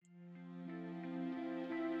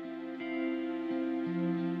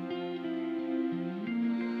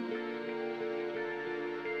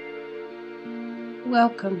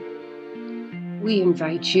welcome. We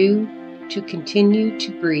invite you to continue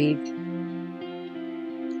to breathe.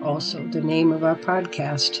 Also, the name of our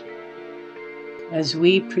podcast, as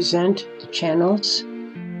we present the channels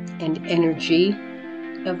and energy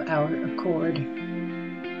of our accord.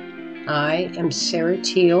 I am Sarah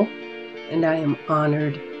Teal, and I am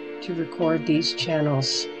honored to record these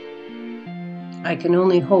channels. I can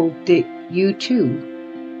only hope that you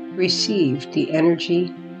too receive the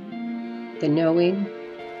energy, the knowing,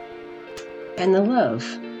 and the love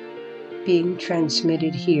being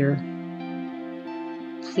transmitted here.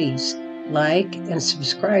 Please like and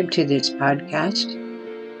subscribe to this podcast,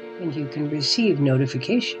 and you can receive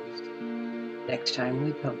notifications next time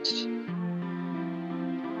we post.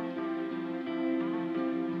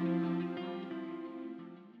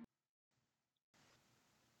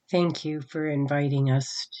 Thank you for inviting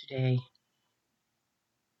us today.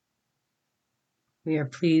 We are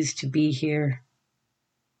pleased to be here.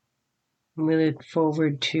 We look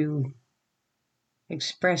forward to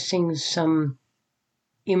expressing some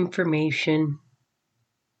information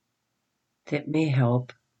that may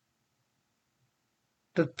help.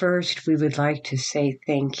 But first, we would like to say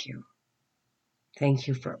thank you. Thank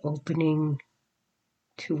you for opening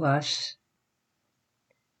to us.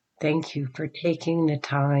 Thank you for taking the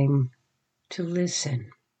time to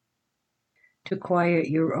listen, to quiet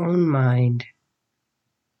your own mind,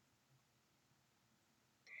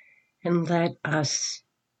 and let us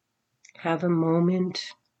have a moment.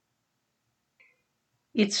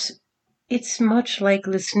 It's much like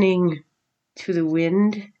listening to the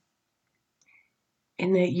wind,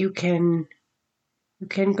 in that you can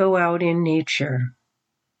go out in nature,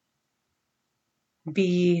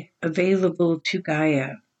 be available to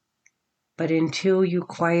Gaia, but until you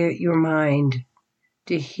quiet your mind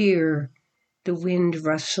to hear the wind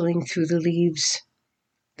rustling through the leaves,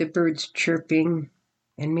 the birds chirping,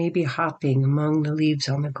 and maybe hopping among the leaves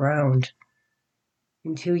on the ground,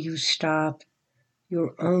 until you stop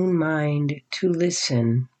your own mind to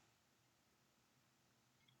listen,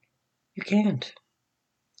 you can't.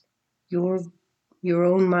 Your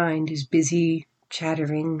own mind is busy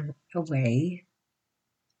chattering away.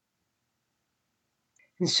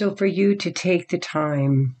 And so for you to take the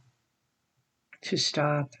time to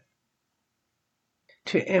stop,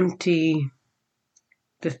 to empty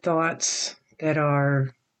the thoughts that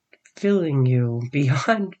are filling you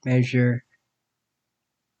beyond measure,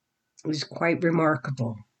 is quite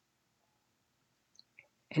remarkable.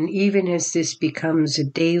 And even as this becomes a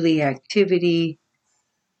daily activity,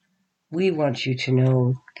 we want you to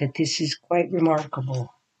know that this is quite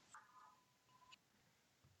remarkable.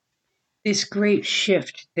 This great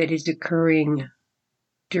shift that is occurring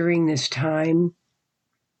during this time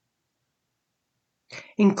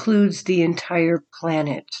includes the entire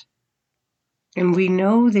planet. And we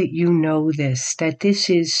know that you know this, that this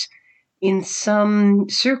is in some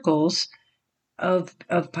circles of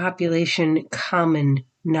population common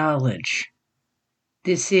knowledge.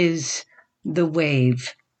 This is the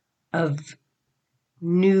wave of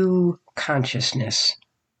new consciousness.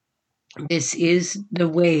 This is the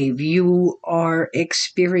wave. You are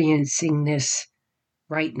experiencing this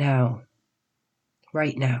right now.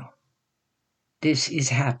 Right now. This is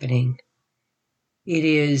happening. It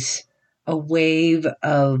is a wave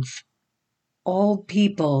of all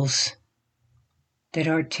peoples that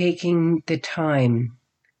are taking the time,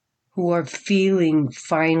 who are feeling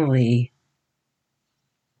finally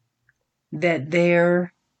that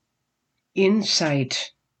their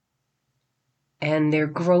insight and their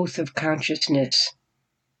growth of consciousness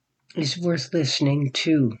is worth listening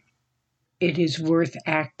to. It is worth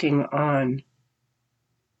acting on.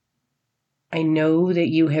 I know that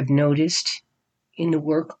you have noticed in the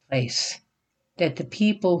workplace that the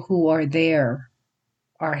people who are there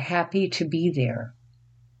are happy to be there.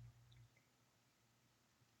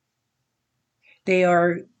 They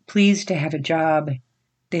are pleased to have a job.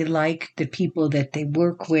 They like the people that they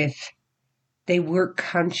work with. They work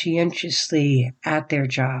conscientiously at their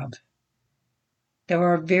job. There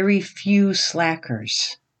are very few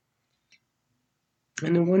slackers.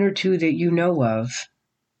 And the one or two that you know of,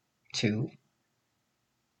 too,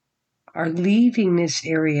 are leaving this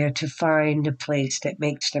area to find a place that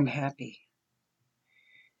makes them happy.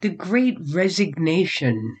 The great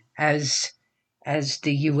resignation, as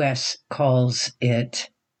the U.S. calls it,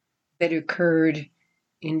 that occurred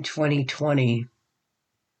in 2020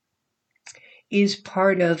 is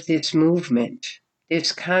part of this movement,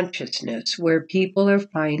 this consciousness, where people are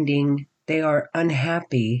finding they are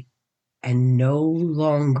unhappy and no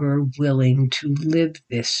longer willing to live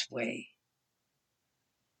this way.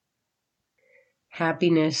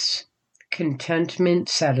 Happiness contentment,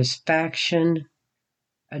 satisfaction,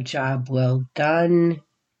 a job well done,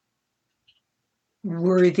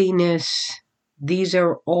 worthiness. These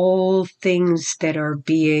are all things that are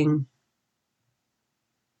being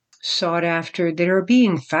sought after, that are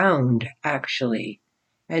being found, actually,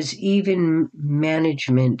 as even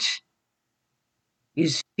management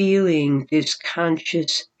is feeling this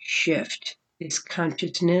conscious shift, this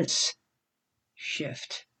consciousness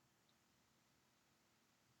shift.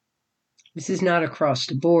 This is not across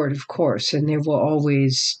the board, of course, and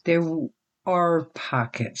there are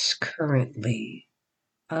pockets currently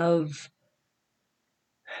of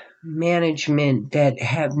management that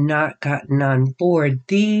have not gotten on board.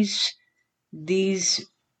 These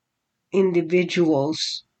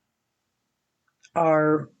individuals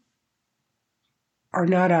are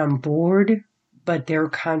not on board, but their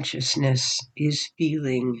consciousness is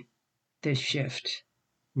feeling the shift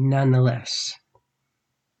nonetheless.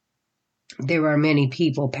 There are many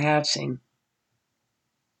people passing,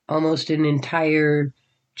 almost an entire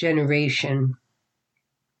generation,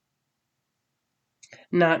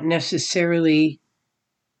 not necessarily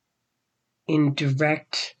in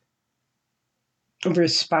direct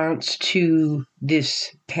response to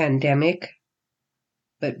this pandemic,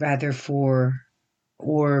 but rather for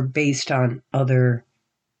or based on other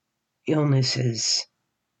illnesses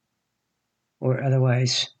or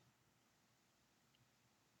otherwise.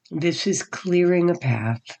 This is clearing a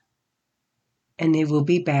path, and they will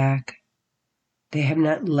be back. They have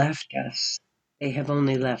not left us. They have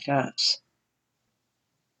only left us.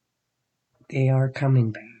 They are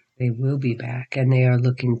coming back. They will be back, and they are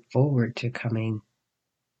looking forward to coming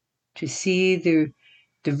to see the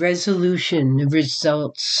resolution, the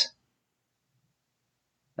results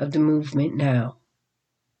of the movement now.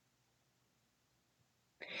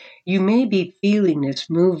 You may be feeling this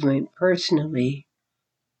movement personally,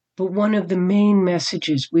 but one of the main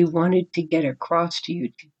messages we wanted to get across to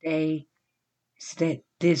you today is that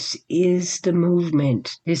this is the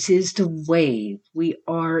movement. This is the wave. We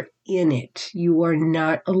are in it. You are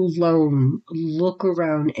not alone. Look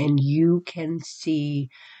around and you can see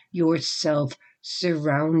yourself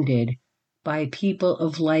surrounded by people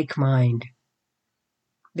of like mind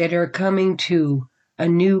that are coming to a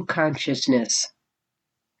new consciousness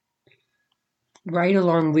right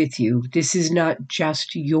along with you. This is not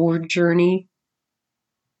just your journey.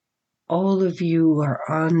 All of you are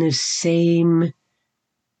on the same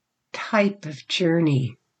type of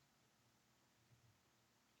journey.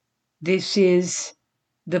 This is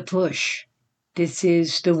the push. This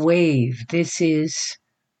is the wave. This is,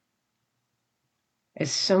 as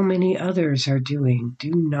so many others are doing,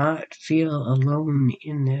 do not feel alone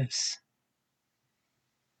in this.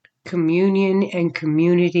 Communion and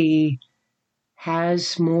community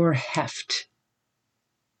has more heft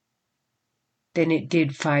than it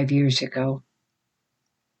did 5 years ago.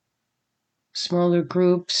 Smaller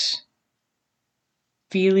groups,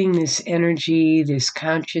 feeling this energy, this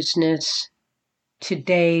consciousness,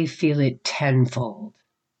 today feel it tenfold.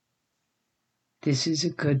 This is a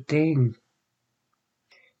good thing.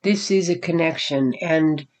 This is a connection,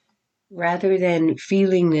 and rather than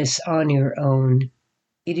feeling this on your own,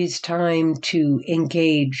 it is time to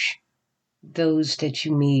engage those that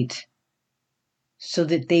you meet so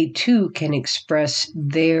that they too can express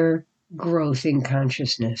their growth in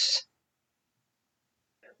consciousness.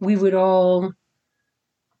 We would all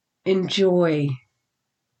enjoy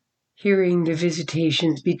hearing the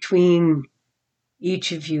visitations between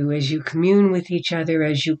each of you as you commune with each other,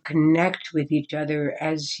 as you connect with each other,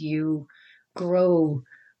 as you grow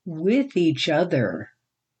with each other.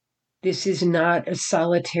 This is not a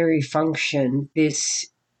solitary function. This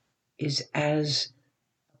is as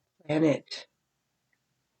a planet.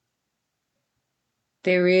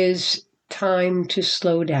 There is time to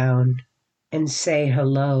slow down and say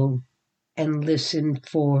hello and listen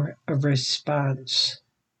for a response.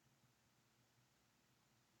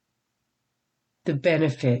 The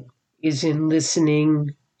benefit is in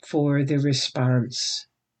listening for the response.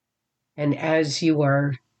 And as you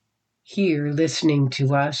are here listening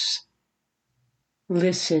to us,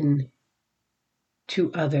 listen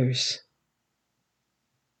to others.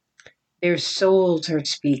 Their souls are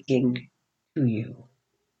speaking to you,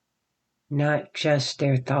 not just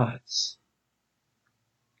their thoughts.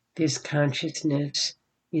 This consciousness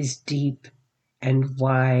is deep and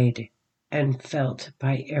wide and felt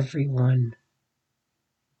by everyone.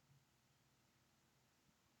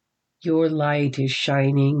 Your light is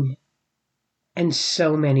shining, and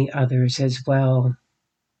so many others as well.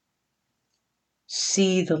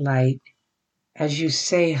 See the light as you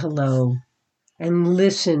say hello and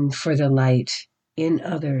listen for the light in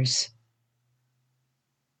others.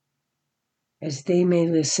 as they may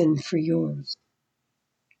listen for yours.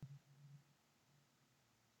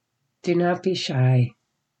 Do not be shy.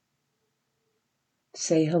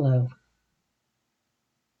 Say hello.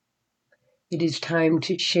 It is time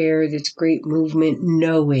to share this great movement,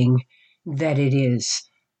 knowing that it is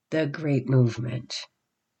the great movement.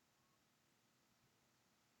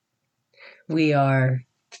 We are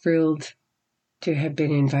thrilled to have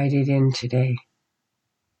been invited in today,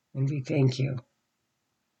 and we thank you.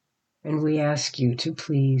 And we ask you to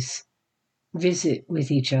please visit with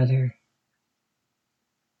each other.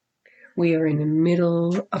 We are in the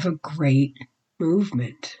middle of a great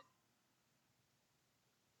movement.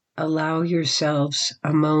 Allow yourselves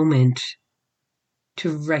a moment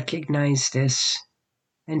to recognize this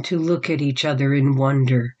and to look at each other in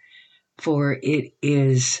wonder, for it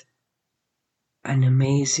is an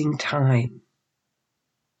amazing time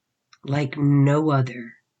like no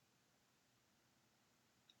other.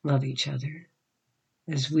 Love each other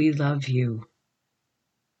as we love you.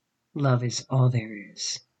 Love is all there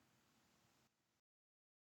is.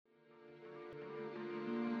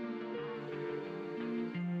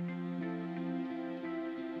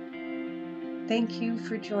 Thank you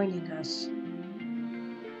for joining us.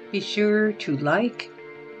 Be sure to like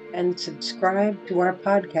and subscribe to our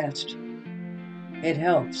podcast. It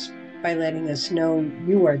helps by letting us know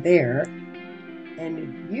you are there,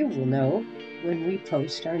 and you will know when we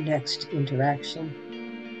post our next interaction.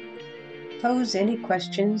 Pose any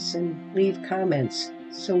questions and leave comments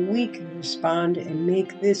so we can respond and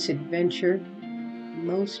make this adventure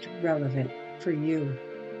most relevant for you.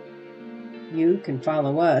 You can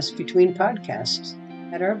follow us between podcasts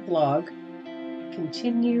at our blog,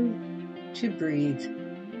 Continue to Breathe,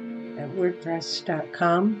 at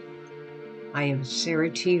WordPress.com. I am Sarah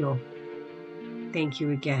Teal. Thank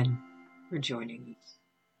you again for joining us.